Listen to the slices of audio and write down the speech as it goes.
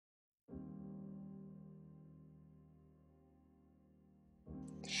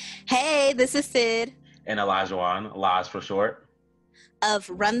Hey, this is Sid And Elijah Laz for short, of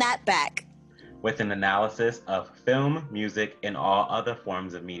Run That Back. with an analysis of film, music, and all other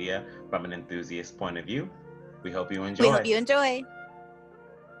forms of media from an enthusiast point of view. We hope you enjoy. We hope you enjoy.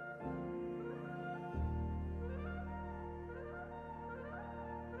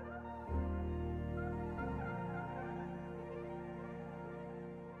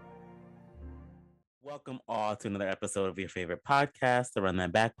 Welcome all to another episode of your favorite podcast, the Run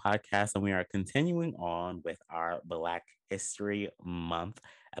That Back podcast, and we are continuing on with our Black History Month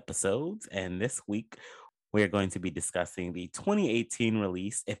episodes. And this week, we are going to be discussing the 2018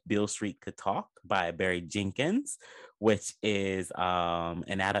 release, If Beale Street Could Talk by Barry Jenkins, which is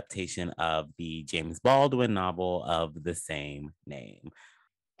an adaptation of the James Baldwin novel of the same name.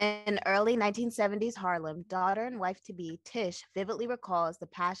 In early 1970s Harlem, daughter and wife-to-be Tish vividly recalls the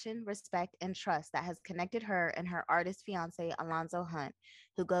passion, respect, and trust that has connected her and her artist fiancé Alonzo Hunt,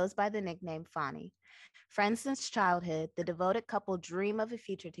 who goes by the nickname Fonny. Friends since childhood, the devoted couple dream of a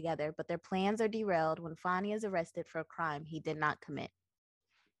future together, but their plans are derailed when Fonny is arrested for a crime he did not commit.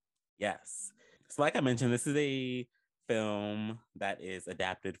 Yes. So like I mentioned, this is a film that is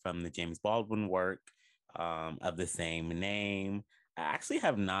adapted from the James Baldwin work of the same name. I actually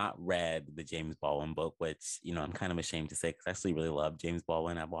have not read the James Baldwin book, which, I'm kind of ashamed to say because I actually really love James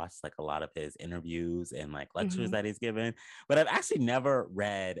Baldwin. I've watched like a lot of his interviews and like lectures that he's given, but I've actually never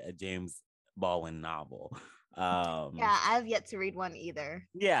read a James Baldwin novel. Yeah, I've yet to read one either.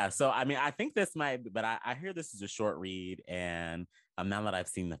 Yeah, so I mean, I think this might be, but I hear this is a short read, and now that I've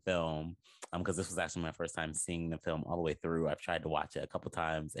seen the film, because this was actually my first time seeing the film all the way through. I've tried to watch it a couple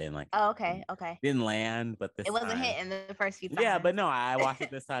times and like, okay, didn't land, but this it wasn't time, hitting the first few times. yeah, but no, I watched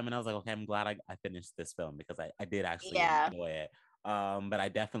it this time, and I was like, okay, I'm glad I finished this film because I did actually enjoy it. But I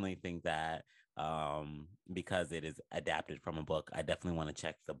definitely think that because it is adapted from a book, I definitely want to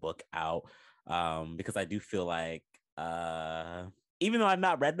check the book out because I do feel like even though I've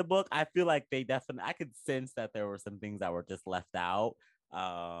not read the book, I feel like I could sense that there were some things that were just left out.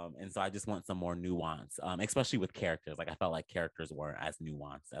 And so I just want some more nuance, especially with characters. Like I felt like characters weren't as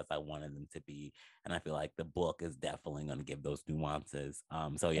nuanced as I wanted them to be. And I feel like the book is definitely going to give those nuances.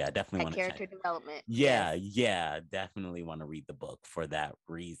 So yeah, definitely want to character development. Yeah, definitely want to read the book for that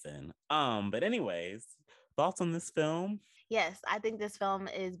reason. But anyways, thoughts on this film? Yes, I think this film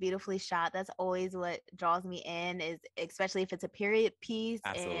is beautifully shot. That's always what draws me in, is especially if it's a period piece.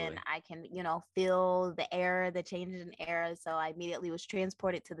 Absolutely. And I can, feel the era, the change in era. So I immediately was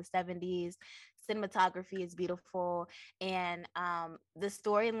transported to the 70s. Cinematography is beautiful. And the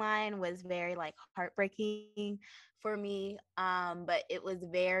storyline was very like heartbreaking for me. But it was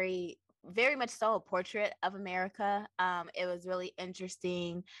very, very much so a portrait of America. It was really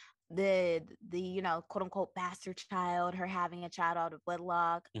interesting, the quote unquote bastard child, her having a child out of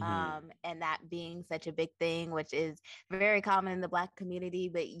wedlock, and that being such a big thing, which is very common in the Black community.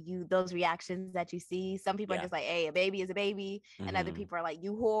 But those reactions that you see, some people are just like, hey, a baby is a baby, and other people are like,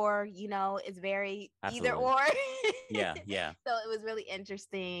 you whore, it's very either or. yeah So it was really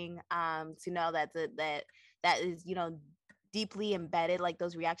interesting to know that that is deeply embedded, like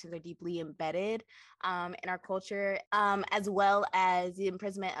those reactions are deeply embedded in our culture, as well as the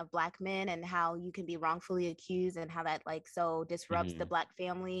imprisonment of Black men and how you can be wrongfully accused and how that like so disrupts the Black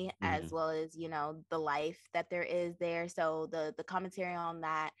family, as well as the life that there is there. So the commentary on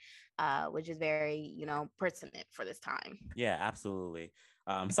that, which is very pertinent for this time. Yeah, absolutely.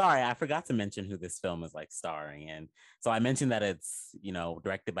 Sorry, I forgot to mention who this film is like starring in. So I mentioned that it's,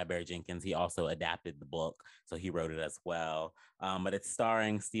 directed by Barry Jenkins. He also adapted the book, so he wrote it as well. But it's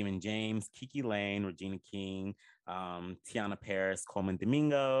starring Stephen James, Kiki Lane, Regina King, Tiana Paris, Coleman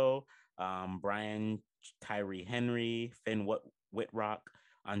Domingo, Brian Tyree Henry, Finn Whitrock,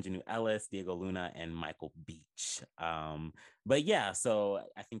 Anjanou Ellis, Diego Luna, and Michael Beach. But yeah, so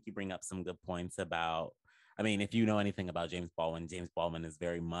I think you bring up some good points about, if you know anything about James Baldwin is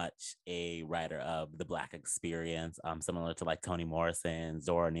very much a writer of the Black experience, similar to like Toni Morrison,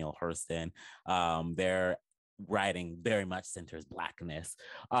 Zora Neale Hurston. Their writing very much centers Blackness.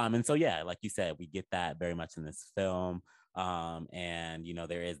 And so, yeah, like you said, we get that very much in this film. And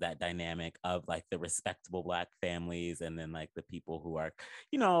there is that dynamic of like the respectable Black families and then like the people who are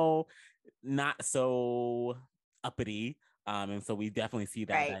not so uppity, And so we definitely see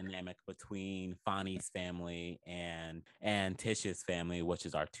that Right. dynamic between Fonny's family and Tish's family, which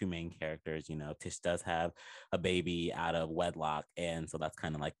is our two main characters. You know, Tish does have a baby out of wedlock, and so that's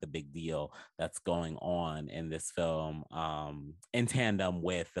kind of like the big deal that's going on in this film, in tandem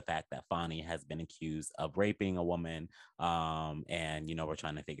with the fact that Fonny has been accused of raping a woman, and you know we're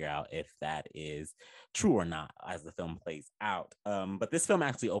trying to figure out if that is true or not as the film plays out. But this film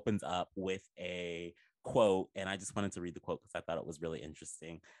actually opens up with a quote, and I just wanted to read the quote because I thought it was really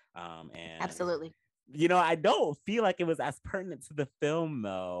interesting. And Absolutely. you know, I don't feel like it was as pertinent to the film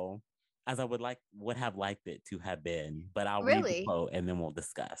though as I would have liked it to have been. But I'll read the Really? quote and then we'll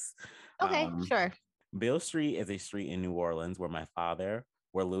discuss. Okay, Um, sure. Beale Street is a street in New Orleans where my father,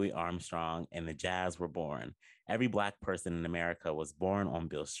 where Louis Armstrong and the Jazz were born. Every Black person in America was born on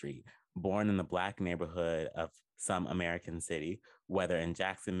Beale Street, born in the Black neighborhood of some American city, whether in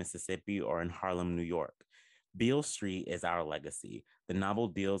Jackson, Mississippi, or in Harlem, New York. Beale Street is our legacy. The novel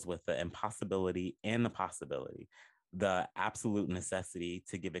deals with the impossibility and the possibility, the absolute necessity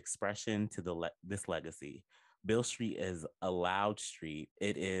to give expression to this legacy. Beale Street is a loud street.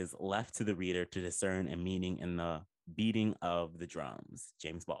 It is left to the reader to discern a meaning in the beating of the drums.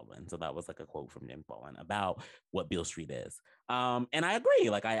 James Baldwin. So that was like a quote from James Baldwin about what Beale Street is. And I agree.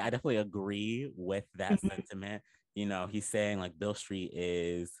 Like I definitely agree with that Mhm. sentiment. You know, he's saying like Beale Street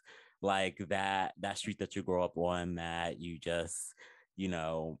is like that street that you grow up on that you just, you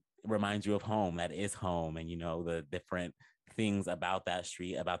know, reminds you of home, that is home, and you know the different things about that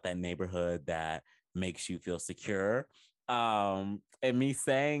street, about that neighborhood that makes you feel secure. And me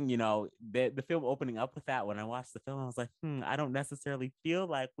saying, you know, the film opening up with that, when I watched the film, I was like, I don't necessarily feel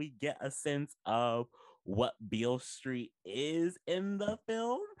like we get a sense of what Beale Street is in the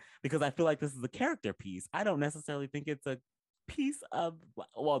film, because I feel like this is a character piece. I don't necessarily think it's a piece of,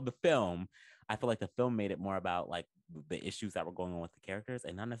 well, the film. I feel like the film made it more about like the issues that were going on with the characters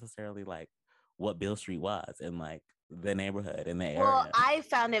and not necessarily like what Beale Street was and like the neighborhood and the Well, area. I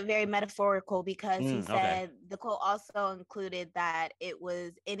found it very metaphorical because he Okay. said the quote also included that it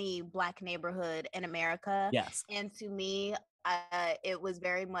was any Black neighborhood in America. Yes. And to me, it was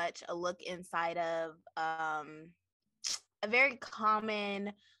very much a look inside of a very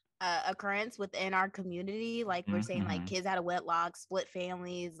common occurrence within our community. Like we're saying, like Mm-hmm. kids out of wedlock, split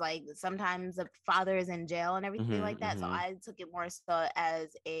families, like sometimes the father is in jail and everything like Mm-hmm. that. So Mm-hmm. I took it more so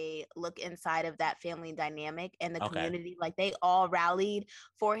as a look inside of that family dynamic and the Okay. community. Like they all rallied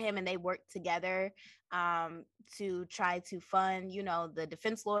for him and they worked together to try to fund, you know, the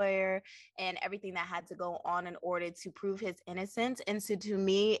defense lawyer and everything that had to go on in order to prove his innocence. And so to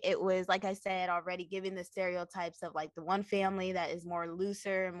me, it was, like I said already, giving the stereotypes of like the one family that is more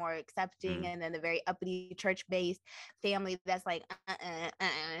looser and more accepting, Mm-hmm. and then the very uppity church based family that's like,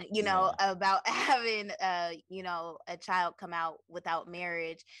 you know, Yeah. about having, you know, a child come out without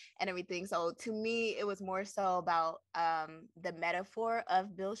marriage and everything. So to me, it was more so about the metaphor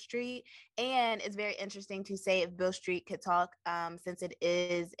of Beale Street. And it's very interesting to say if Beale Street could talk, since it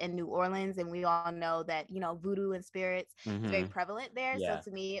is in New Orleans, and we all know that, you know, voodoo and spirits is very Mm-hmm. prevalent there. So Yeah.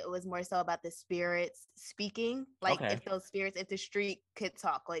 to me, it was more so about the spirits speaking. Like Okay. if those spirits, if the street could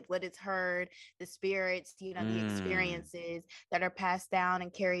talk, like what it's heard, the spirits, you know, the Mm. experiences that are passed down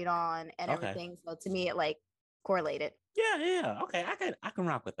and carried on and Okay. everything. So to me, it like correlated. Yeah, yeah. Okay. I can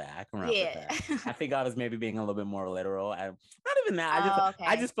rock with that. I can rock with Yeah. that. I think I was maybe being a little bit more literal. Not even that. Oh,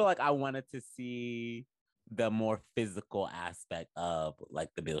 I okay. just feel like I wanted to see the more physical aspect of like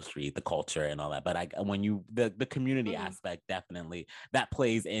the Beale Street, the culture and all that. But when you the community Mhm. aspect, definitely that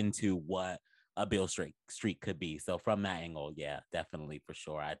plays into what a Beale Street could be. So from that angle, yeah, definitely for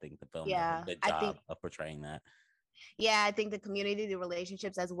sure. I think the film does a Yeah. good I think job of portraying that. Yeah, I think the community, the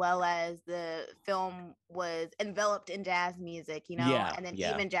relationships, as well as the film was enveloped in jazz music, you know, Yeah, and then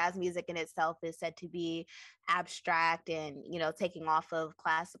yeah. even jazz music in itself is said to be abstract and, you know, taking off of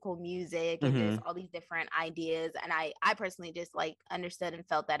classical music and just Mm-hmm. all these different ideas. And I personally just like understood and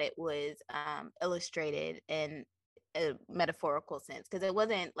felt that it was illustrated in a metaphorical sense, because it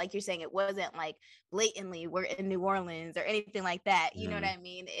wasn't like you're saying, it wasn't like blatantly we're in New Orleans or anything like that, you know what Mm-hmm. I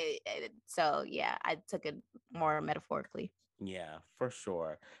mean? So yeah, I took it more metaphorically. Yeah, for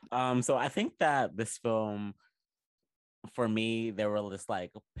sure. So I think that this film, for me, there were just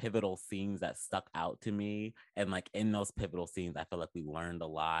like pivotal scenes that stuck out to me. And like in those pivotal scenes, I feel like we learned a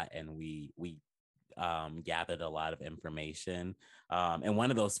lot and we gathered a lot of information. And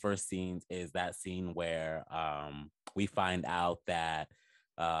one of those first scenes is that scene where we find out that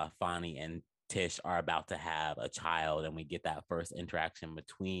Fonny and Tish are about to have a child, and we get that first interaction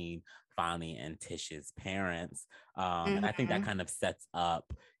between Fonny and Tish's parents. And I think that Hmm. kind of sets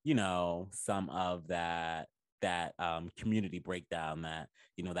up, you know, some of that that community breakdown, that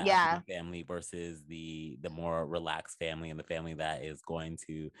that Yeah. African family versus the more relaxed family, and the family that is going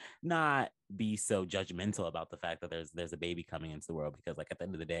to not be so judgmental about the fact that there's a baby coming into the world, because like at the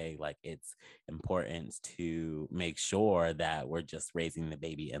end of the day, like it's important to make sure that we're just raising the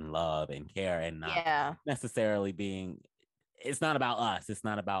baby in love and care, and not Yeah. necessarily being, it's not about us, it's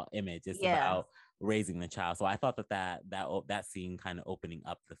not about image, it's Yeah. about raising the child. So I thought that scene kind of opening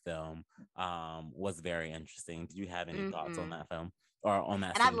up the film was very interesting. Did you have any thoughts on Hmm. that film, or on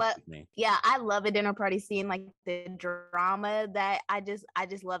that And I scene? love, Excuse me. yeah, I love a dinner party scene, like the drama that I just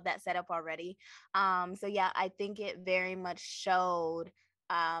love that setup already. So yeah, I think it very much showed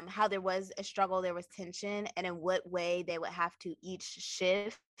how there was a struggle, there was tension, and in what way they would have to each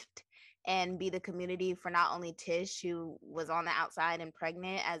shift and be the community for not only Tish, who was on the outside and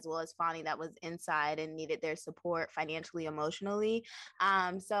pregnant, as well as Fonny, that was inside and needed their support financially, emotionally.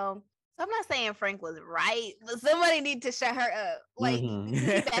 So I'm not saying Frank was right, but somebody need to shut her up. Like he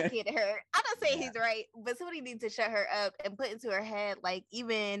Mm-hmm. backhanded her. I'm not saying Yeah. he's right, but somebody needs to shut her up and put into her head, like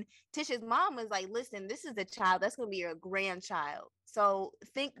even Tish's mom was like, listen, this is a child that's gonna be your grandchild. So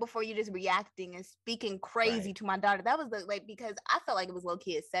think before you just reacting and speaking crazy Right. to my daughter. That was the like, because I felt like it was low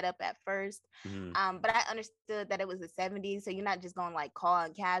key a setup at first. Mm-hmm. But I understood that it was the 70s. So you're not just going like call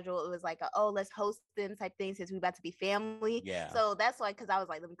and casual. It was like oh, let's host them type thing since we about to be family. Yeah. So that's why, because I was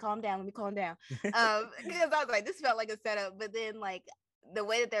like, let me calm down, let me calm down. Because I was like, this felt like a setup. But then like the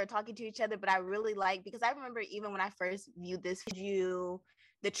way that they were talking to each other, but I really like, because I remember even when I first viewed this, you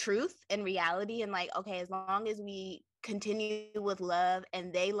the truth and reality, and like, okay, as long as we continue with love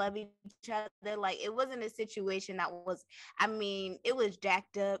and they love each other, like it wasn't a situation that was, I mean, it was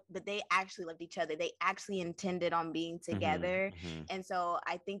jacked up, but they actually loved each other, they actually intended on being Mm-hmm. together. Mm-hmm. And so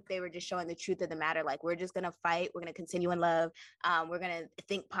I think they were just showing the truth of the matter, like we're just gonna fight, we're gonna continue in love, we're gonna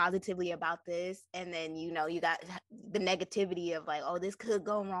think positively about this. And then you got the negativity of like, oh, this could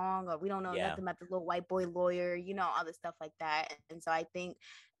go wrong, or we don't know Yeah. nothing about the little white boy lawyer, all the stuff like that. And so I think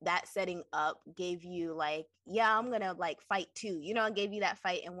that setting up gave you like, yeah, I'm gonna like fight too, it gave you that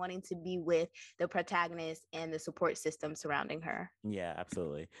fight and wanting to be with the protagonist and the support system surrounding her. Yeah,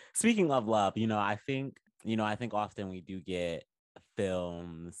 absolutely. Speaking of love, I think often we do get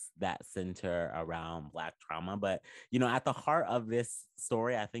films that center around Black trauma, but at the heart of this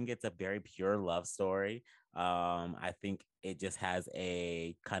story, I think it's a very pure love story. I think it just has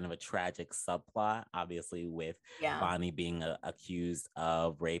a kind of a tragic subplot, obviously, with Yeah. Bonnie being accused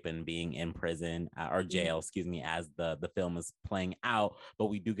of rape and being in prison, or jail, Mhm. excuse me, as the film is playing out. But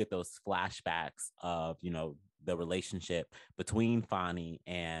we do get those flashbacks of the relationship between Fonny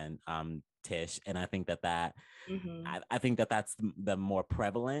and Tish, and I think that Mhm. I think that's the more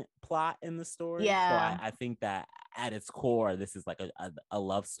prevalent plot in the story. So I, Yeah. I think that at its core, this is like a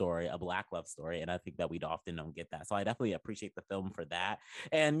love story, a Black love story, and I think that we often don't get that. So I definitely appreciate the film for that.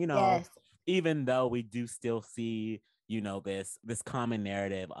 And Yes. even though we do still see this common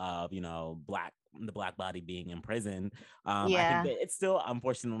narrative of the Black body being in prison, I think Yeah, that it's still,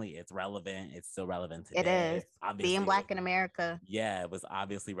 unfortunately, it's relevant. It's still relevant it today. is. Being Obviously, it was, Black in America. yeah, it was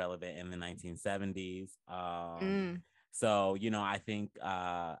obviously relevant in the 1970s. Mm. So I think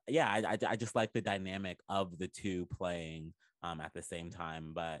yeah, I just like the dynamic of the two playing at the same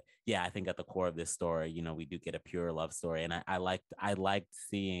time. But yeah, I think at the core of this story, we do get a pure love story, and I liked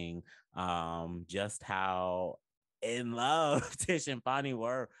seeing just how in love Tish and Bonnie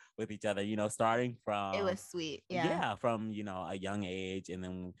were with each other, starting It from, was sweet. Yeah. yeah, from a young age, and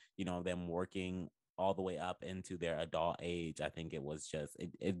then them working all the way up into their adult age. I think it was just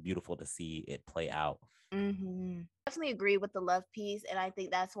it's beautiful to see it play out. Definitely agree with the love piece. And I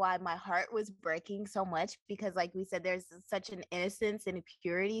think that's why my heart was breaking so much, because, like we said, there's such an innocence and a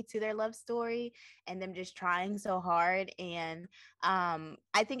purity to their love story and them just trying so hard. And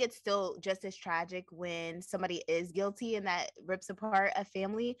I think it's still just as tragic when somebody is guilty and that rips apart a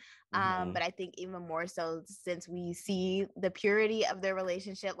family. Mm-hmm. But I think even more so since we see the purity of their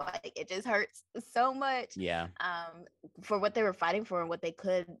relationship, like it just hurts so much Yeah. for what they were fighting for and what they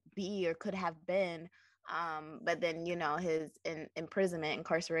could be or could have been. But then his imprisonment,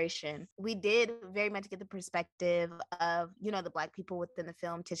 incarceration, we did very much get the perspective of the Black people within the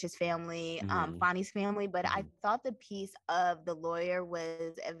film, Tish's family, Mm-hmm. Fonny's family. But I Mm-hmm. thought the piece of the lawyer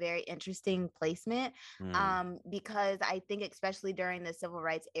was a very interesting placement, Mm-hmm. because I think especially during the civil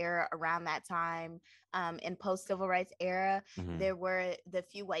rights era, around that time, in post civil rights era, Mm-hmm. there were the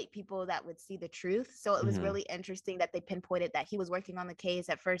few white people that would see the truth. So it was Mm-hmm. really interesting that they pinpointed that he was working on the case.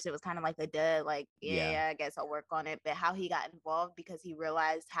 At first, it was kind of like a duh, like, Yeah. yeah, I guess I'll work on it. But how he got involved because he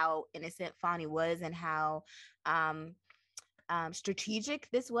realized how innocent Fonny was and how strategic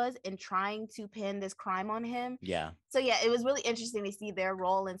this was in trying to pin this crime on him. Yeah. So yeah, it was really interesting to see their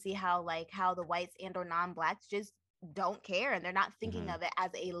role and see how the whites and or non-blacks just don't care, and they're not thinking Mm-hmm. of it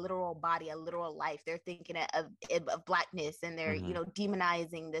as a literal body, a literal life. They're thinking of blackness, and they're Mm-hmm.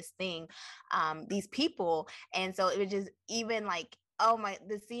 demonizing this thing, these people. And so it was just even like, oh my,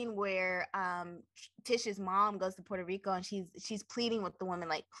 the scene where Tish's mom goes to Puerto Rico and she's pleading with the woman,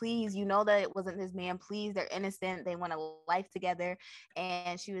 like, please, you know that it wasn't this man, please, they're innocent, they want a life together.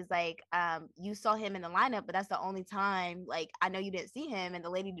 And she was like, you saw him in the lineup, but that's the only time, like, I know you didn't see him. And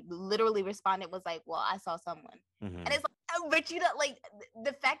the lady literally responded, was like, well, I saw someone. Mm-hmm. And it's like, oh, but you know, like,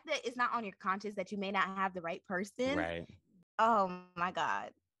 the fact that it's not on your conscience, that you may not have the right person. Right. Oh my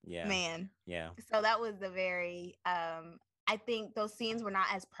God. Yeah. Man. Yeah. So that was the very I think those scenes were not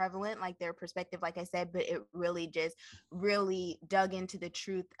as prevalent, like their perspective, like I said, but it really dug into the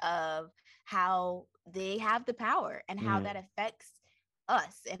truth of how they have the power and how that affects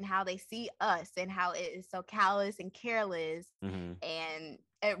us and how they see us and how it is so callous and careless, and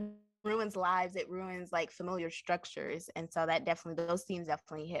it ruins lives, it ruins like familiar structures. And so those scenes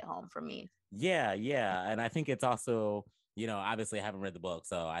definitely hit home for me. Yeah, and I think it's also, obviously I haven't read the book,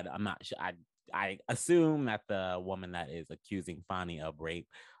 so I'm not sure. I assume that the woman that is accusing Fonny of rape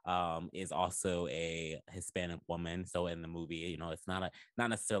is also a Hispanic woman. So in the movie, it's not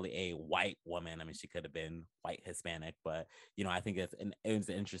necessarily a white woman. I mean, she could have been white Hispanic, but I think it was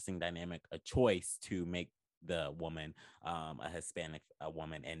an interesting dynamic, a choice to make the woman a Hispanic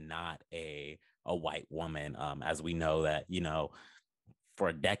woman and not a white woman, as we know that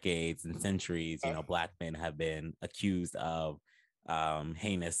for decades and centuries, Black men have been accused of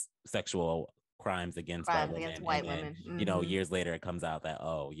heinous sexual crimes against white women. Against white women. Years later it comes out that,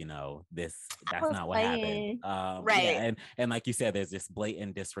 that's not what playing. happened. Right. Yeah, and like you said, there's this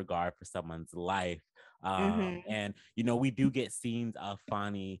blatant disregard for someone's life. And we do get scenes of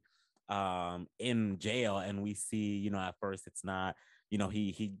Fonny in jail, and we see, at first it's not,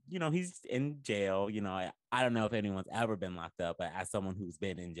 he's in jail. I don't know if anyone's ever been locked up, but as someone who's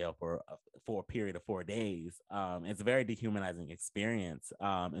been in jail for a period of 4 days, it's a very dehumanizing experience.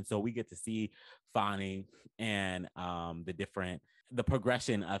 And so we get to see Fonny and the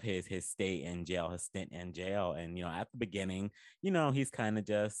progression of his stay in jail, his stint in jail. And, at the beginning, he's kind of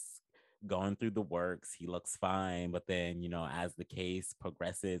just going through the works. He looks fine, but then as the case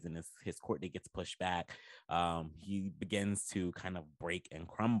progresses and his court date gets pushed back, he begins to kind of break and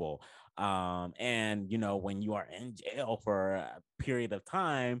crumble. And when you are in jail for a period of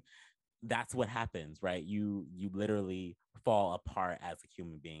time, that's what happens, right? You literally fall apart as a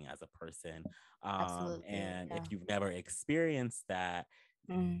human being, as a person. Absolutely, and yeah. if you've never experienced that,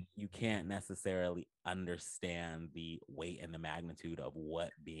 you can't necessarily understand the weight and the magnitude of what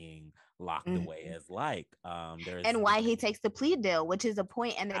being locked away is like. And why he takes the plea deal, which is a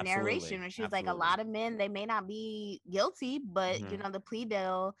point in the narration where she was like, a lot of men, they may not be guilty, but the plea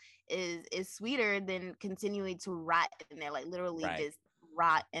deal is sweeter than continuing to rot in there, like literally just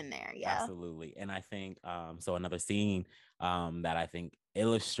rot in there. Yeah, absolutely. And I think so another scene that I think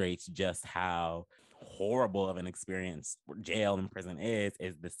illustrates just how horrible of an experience jail and prison is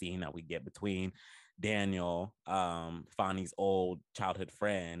the scene that we get between Daniel, Fonny's old childhood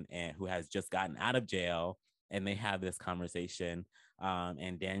friend, and who has just gotten out of jail, and they have this conversation,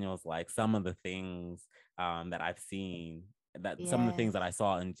 and Daniel's like, some of the things that I've seen, some of the things that I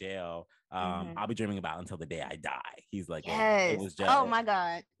saw in jail, I'll be dreaming about until the day I die. He's like, it was just, oh my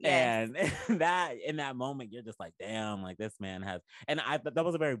God. Yes. And that in that moment, you're just like, damn, like this man has, and that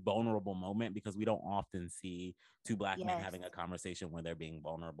was a very vulnerable moment, because we don't often see two Black men having a conversation where they're being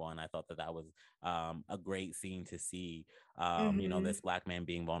vulnerable. And I thought that was a great scene to see, this Black man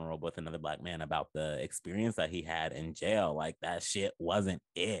being vulnerable with another Black man about the experience that he had in jail. Like, that shit wasn't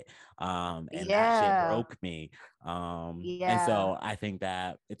it. And that shit broke me. And so I think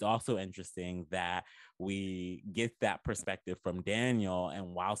that it's also interesting that we get that perspective from Daniel,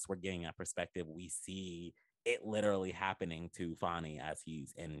 and whilst we're getting that perspective, we see it literally happening to Fonny as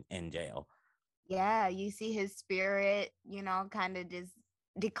he's in jail. Yeah, you see his spirit, kind of just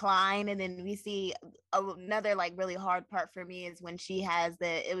decline. And then we see another like really hard part for me is when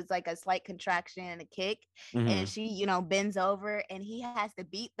it was like a slight contraction and a kick, and she bends over and he has to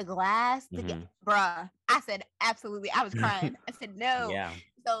beat the glass to get, bruh. I said, absolutely. I was crying. I said, no. Yeah.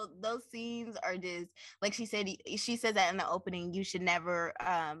 So those scenes are just, like she said that in the opening, you should never,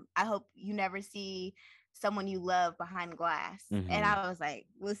 I hope you never see someone you love behind glass. And I was like,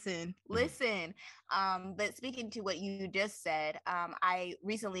 listen. But speaking to what you just said, I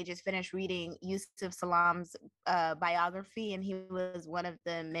recently just finished reading Yusuf Salam's biography, and he was one of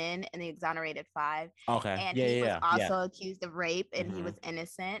the men in the exonerated five. Okay. And Yeah, he was yeah, yeah. also accused of rape, and he Mm-hmm. was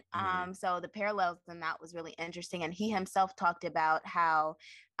innocent. Mm-hmm. So the parallels in that was really interesting. And he himself talked about how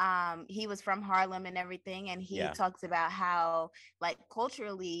he was from Harlem and everything, and he Yeah. talks about how, like,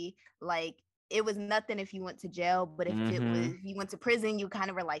 culturally, like, it was nothing if you went to jail, but Mm-hmm. if you went to prison, you kind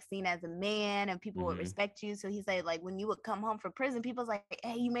of were like seen as a man, and people would Mm-hmm. respect you. So he said, like, when you would come home from prison, people's like,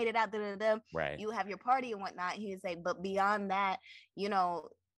 hey, you made it out, da, da, da. Right. You have your party and whatnot. He would say, but beyond that, you know,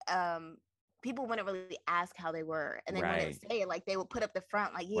 um, people wouldn't really ask how they were, and they wouldn't Right. say it. Like, they would put up the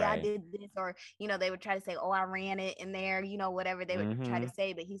front, like, yeah, I Right. did this, or they would try to say, oh, I ran it in there, whatever they would try to Mm-hmm.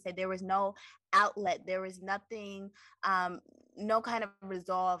 say. But he said there was no outlet, there was nothing, no kind of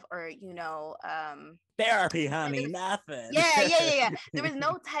resolve, or Therapy, he said there honey, was, nothing. yeah. There was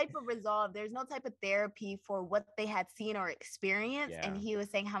no type of resolve. There's no type of therapy for what they had seen or experienced. And Yeah. he was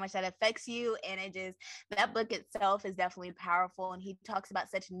saying how much that affects you. And that book itself is definitely powerful. And he talks about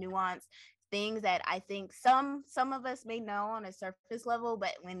such nuance things that I think some of us may know on a surface level,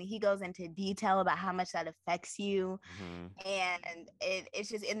 but when he goes into detail about how much that affects you, Mm-hmm. and it's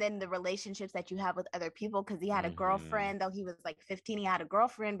just, and then the relationships that you have with other people, because he had a Mm-hmm. girlfriend, though he was like 15, he had a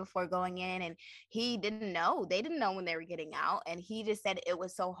girlfriend before going in, and they didn't know when they were getting out, and he just said it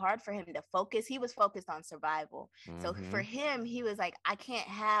was so hard for him to focus. He was focused on survival, so for Mm-hmm. him, he was like, I can't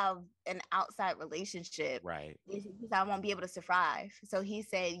have an outside relationship Right. because I won't be able to survive. So he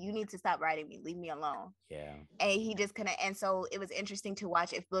said, you need to stop writing me, leave me alone. Yeah. And he just couldn't. And so it was interesting to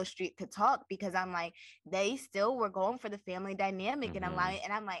watch If Beale Street Could Talk, because I'm like, they still were going for the family dynamic. And Mm-hmm.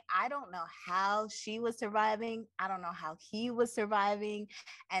 I'm like, I don't know how she was surviving. I don't know how he was surviving.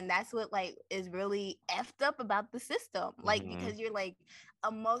 And that's what, like, is really effed up about the system. Like, Mm-hmm. because you're like,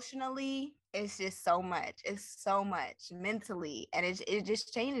 emotionally, it's just so much. It's so much mentally. And it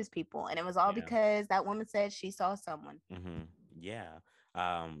just changes people. And it was all Yeah. because that woman said she saw someone. Mm-hmm. Yeah.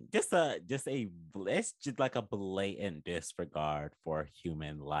 It's just like a blatant disregard for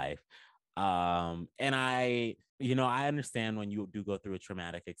human life. And I understand when you do go through a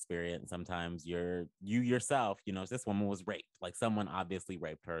traumatic experience, sometimes you yourself, this woman was raped, like someone obviously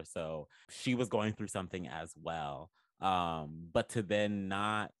raped her, so she was going through something as well. But to then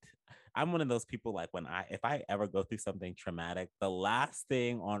not, I'm one of those people, like, if I ever go through something traumatic, the last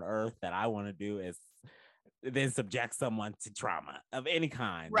thing on earth that I want to do is then subject someone to trauma of any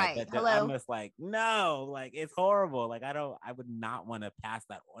kind. Like Right. that, I'm Hello. just like, no, like, it's horrible. Like, I would not want to pass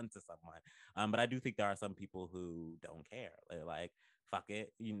that on to someone. But I do think there are some people who don't care. They're like, fuck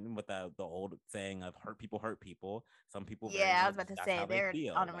it. With the old saying of hurt people. Some people very Yeah, I was much, about to that's say how they they're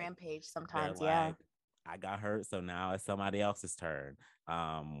on feel. a Like, rampage they're sometimes. Yeah. like, I got hurt, so now it's somebody else's turn.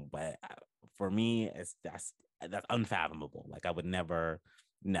 But for me, that's unfathomable. Like, I would never,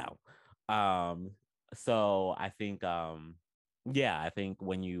 no. Um, so I think, yeah, I think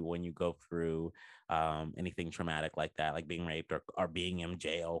when you go through anything traumatic like that, like being raped, or being in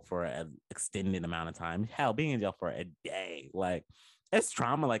jail for an extended amount of time, hell, being in jail for a day, like, it's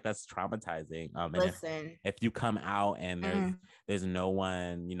trauma. Like, that's traumatizing. And Listen. if you come out and Mm, there's no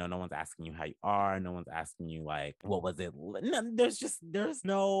one, no one's asking you how you are, no one's asking you, like, what was it, no, there's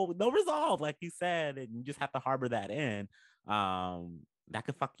no resolve, like you said, and you just have to harbor that in. That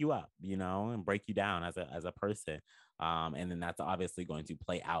could fuck you up, and break you down as a person. And then that's obviously going to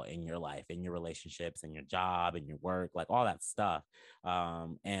play out in your life, in your relationships, in your job, in your work, like all that stuff.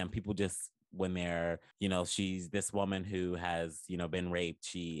 And people just, when they're, she's this woman who has, been raped,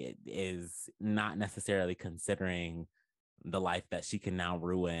 she is not necessarily considering the life that she can now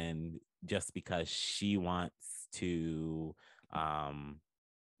ruin just because she wants to, um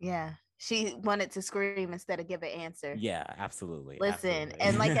yeah. She wanted to scream instead of give an answer. yeah, absolutely, Listen, absolutely.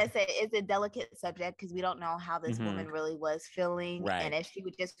 and like I said, it's a delicate subject because we don't know how this Hmm. woman really was feeling, and Right. if she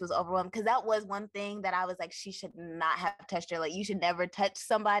just was overwhelmed. Because that was one thing that I was like, she should not have touched her. Like, you should never touch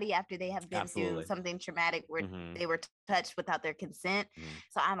somebody after they have been through Absolutely. something traumatic where Hmm. they were touched without their consent. Hmm.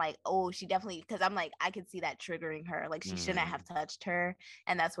 So I'm like, oh, she definitely, because I'm like, I could see that triggering her. Like, she shouldn't Hmm. have touched her,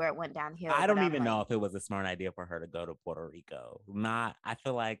 and that's where it went downhill. I But don't I'm even like, know if it was a smart idea for her to go to Puerto Rico. Not, I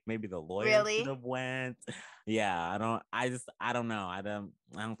feel like maybe the lawyer should really? have went. Yeah, I don't know. I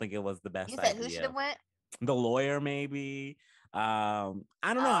don't think it was the You best said who should idea. have went? The lawyer, maybe. I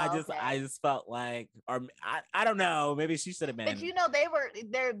don't know. I Oh, just I okay. just felt like, or I don't know, maybe she should have But been.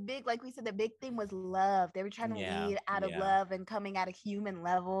 they're big, like we said, the big thing was love. They were trying to Yeah, lead out of yeah. love and coming at a human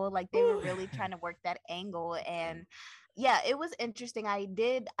level. Like, they were Whew. really trying to work that angle. And Yeah, it was interesting. I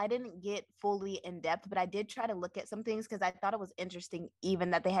didn't get fully in depth, but I did try to look at some things because I thought it was interesting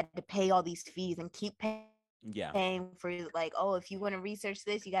even that they had to pay all these fees and keep Yeah. paying for, like, oh, if you want to research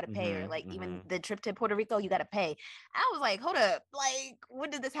this, you got to pay, or like even Mm-hmm. the trip to Puerto Rico, you got to pay. I was like, hold up, like,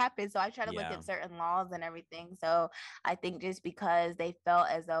 when did this happen? So I try to look Yeah. at certain laws and everything. So I think just because they felt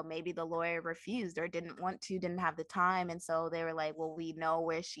as though maybe the lawyer refused or didn't have the time, and so they were like, well, we know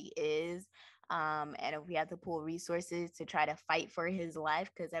where she is, and if we had to pull resources to try to fight for his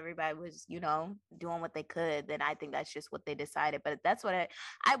life because everybody was, doing what they could, then I think that's just what they decided. But that's what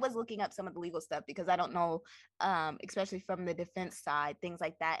I was looking up some of the legal stuff because I don't know, especially from the defense side, things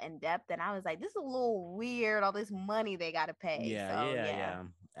like that in depth. And I was like, this is a little weird, all this money they got to pay. Yeah, So yeah, yeah. yeah.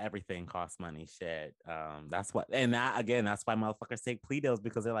 Everything costs money. Shit. That's what, and that again, that's why motherfuckers take plea deals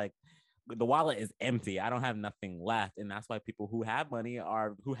because they're like, the wallet is empty. I don't have nothing left, and that's why people who have money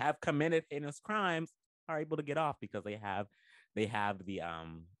or who have committed heinous crimes are able to get off because they have the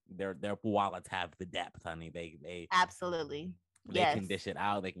their wallets have the depth, honey. Absolutely. They can Yes. dish it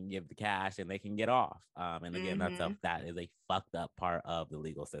out, they can give the cash, and they can get off. And again, Mm-hmm. that is a fucked up part of the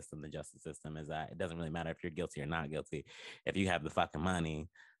legal system, the justice system, is that it doesn't really matter if you're guilty or not guilty. If you have the fucking money,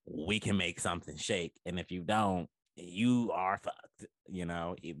 we can make something shake, and if you don't, you are fucked.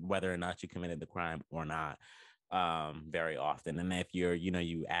 Whether or not you committed the crime or not. Very often, and if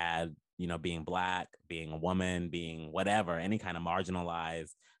you add, being black, being a woman, being whatever, any kind of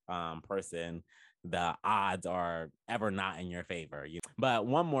marginalized person, the odds are ever not in your favor. But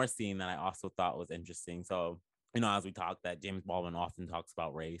one more scene that I also thought was interesting. So, as we talked, that James Baldwin often talks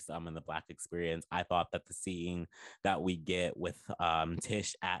about race in the Black experience. I thought that the scene that we get with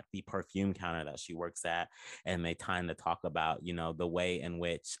Tish at the perfume counter that she works at, and they kind of talk about, the way in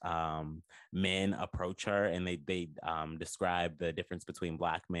which men approach her, and they describe the difference between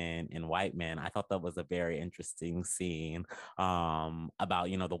Black men and white men. I thought that was a very interesting scene about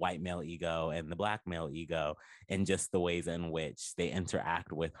the white male ego and the Black male ego, and just the ways in which they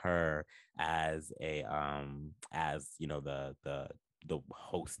interact with her as a the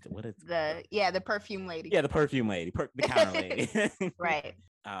host. What is The perfume lady. Yeah, the perfume lady, the counter lady. Right.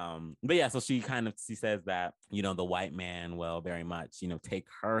 But yeah, so she says that the white man will very much take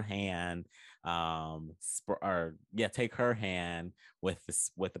her hand, take her hand with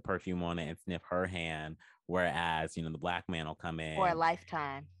the perfume on it and sniff her hand, whereas the Black man will come For a in.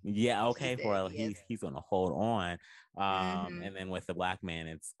 lifetime. Yeah, She okay, said, for yes. he's gonna hold on. Mm-hmm. And then with the Black man,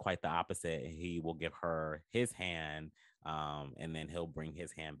 it's quite the opposite. He will give her his hand, and then he'll bring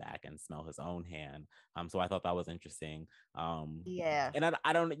his hand back and smell his own hand. So I thought that was interesting. Yeah. And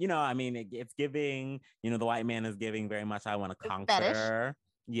I don't, I mean, it's giving, the white man is giving very much, I want to Fetish. conquer.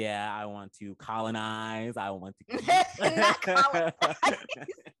 Yeah, I want to colonize. I want to Not colonize.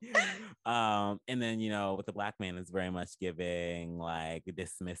 And then with the Black man, it's very much giving like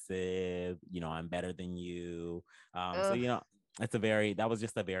dismissive. I'm better than you. So that was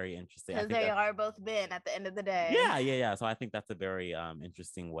just a very interesting. I Because think they that are both men at the end of the day. yeah, yeah, yeah. So I think that's a very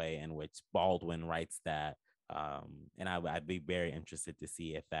interesting way in which Baldwin writes that. And I'd be very interested to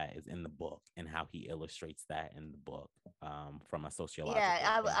see if that is in the book and how he illustrates that in the book, from a sociological Yeah,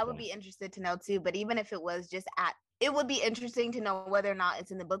 I would standpoint. be interested to know too. But even if it was just it would be interesting to know whether or not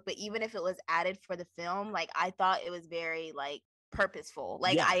it's in the book. But even if it was added for the film, like, I thought it was very like purposeful.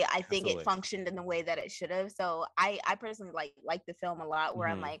 Like, Yeah, I think it absolutely. functioned in the way that it should have. So I personally like the film a lot, where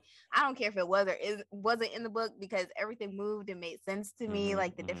I'm Mm-hmm. like, I don't care if it was or wasn't in the book, because everything moved and made sense to me. Mm-hmm.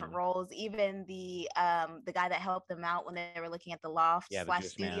 Like the different roles, even the guy that helped them out when they were looking at the loft Yeah, the slash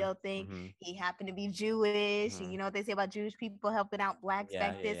Jewish man. studio thing, Mm-hmm. he happened to be Jewish. And Mm-hmm. you know what they say about Jewish people helping out blacks Yeah,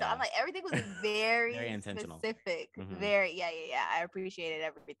 back yeah, then. So I'm yeah. like, everything was Very very intentional. specific. Mm-hmm. Very, yeah, yeah, yeah. I appreciated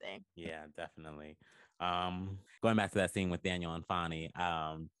everything. Yeah, definitely. Going back to that scene with Daniel and Fonnie,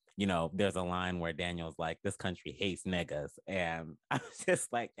 there's a line where Daniel's like, "This country hates niggas," and I was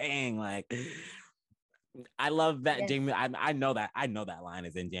just like, "Dang!" Like, I love that Yes. Jamie. I know that line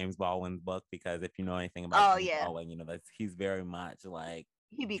is in James Baldwin's book, because if you know anything about James Yeah. Baldwin, that he's very much like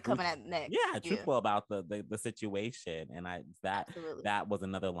He be truth, coming at next. yeah, truthful about the situation. And Absolutely. that was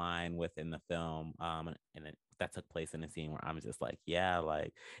another line within the film, that took place in a scene where I'm just like, yeah,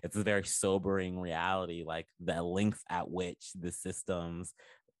 like, it's a very sobering reality, like the lengths at which the systems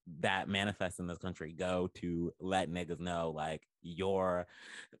that manifest in this country go to let niggas know, like, you're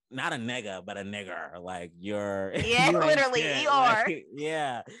not a nigga, but a nigger. Like you're Yeah, you ain't literally, shit. you are. Like,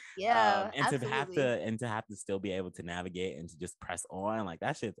 yeah. Yeah, And absolutely. to have to still be able to navigate and to just press on, like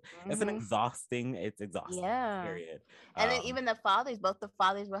that shit, Hmm. it's exhausting, Yeah. period. And then even the fathers, both the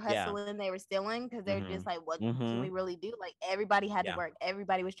fathers were Yeah. hustling, they were stealing because they're Mm-hmm. just like, what can Mm-hmm. we really do? Like everybody had to Yeah. work,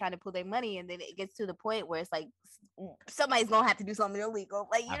 everybody was trying to pull their money, and then it gets to the point where it's like somebody's gonna have to do something illegal,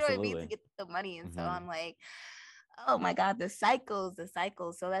 like you know what I mean, to Absolutely. get the money. And so Mm-hmm. I'm like, oh my God, the cycles, the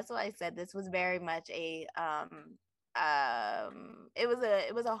cycles. So that's why I said this was very much a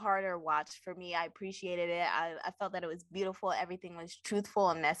it was a harder watch for me. I appreciated it. I felt that it was beautiful, everything was truthful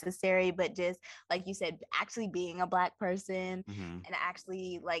and necessary, but just like you said, actually being a Black person Mm-hmm. and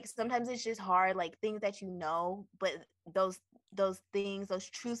actually like sometimes it's just hard, like things that you know, but those things, those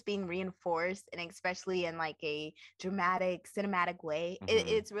truths being reinforced, and especially in like a dramatic cinematic way, Mm-hmm.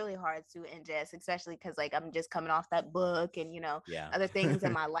 it's really hard to ingest, especially because like I'm just coming off that book and you know Yeah. other things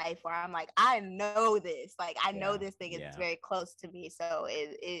in my life where I'm like, I know this, like I know Yeah. this thing is Yeah. very close to me. So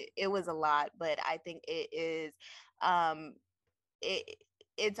it was a lot, but I think it is um it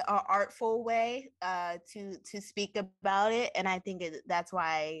it's an artful way to speak about it, and I think that's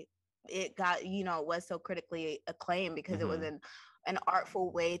why it got, you know, was so critically acclaimed, because it was Mm-hmm. an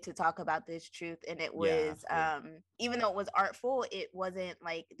artful way to talk about this truth. And it Yeah, was absolutely. even though it was artful, it wasn't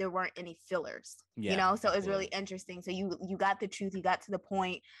like there weren't any fillers, you Yeah, know, so it was really absolutely. interesting. So you got the truth, you got to the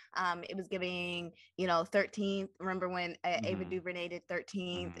point. It was giving, you know, 13th, remember when Ava Mm-hmm. DuVernay did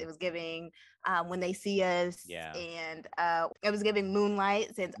 13th, Mm-hmm. it was giving When They See Us, Yeah. and it was giving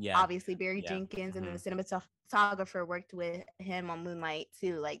Moonlight, since Yeah. obviously Barry Yeah. Jenkins and the Mm-hmm. cinematographer worked with him on Moonlight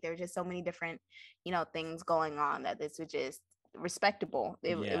too. Like there were just so many different, you know, things going on that this was just respectable.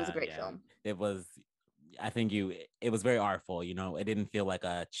 It was a Yeah, great yeah. film. It was, I think it was very artful, you know. It didn't feel like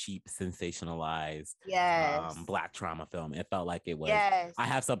a cheap, sensationalized Yes. Black trauma film. It felt like it was, Yes. I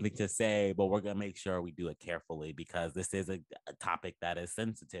have something to say, but we're gonna make sure we do it carefully because this is a topic that is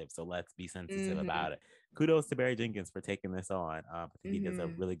sensitive. So let's be sensitive Mm-hmm. about it. Kudos to Barry Jenkins for taking this on. I think he does a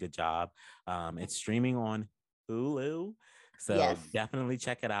Mm-hmm. really good job. It's streaming on Hulu. So Yes. definitely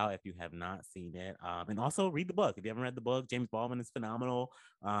check it out if you have not seen it. And also read the book. If you haven't read the book, James Baldwin is phenomenal.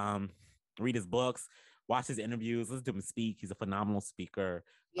 Read his books, watch his interviews, listen to him speak. He's a phenomenal speaker.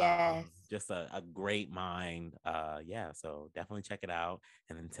 Yes. Just a great mind. Yeah, so definitely check it out.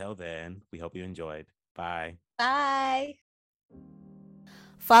 And until then, we hope you enjoyed. Bye. Bye.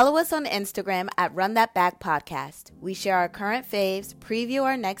 Follow us on Instagram at Run That Back Podcast. We share our current faves, preview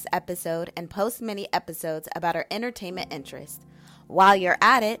our next episode, and post mini episodes about our entertainment interests. While you're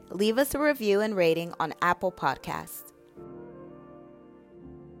at it, leave us a review and rating on Apple Podcasts.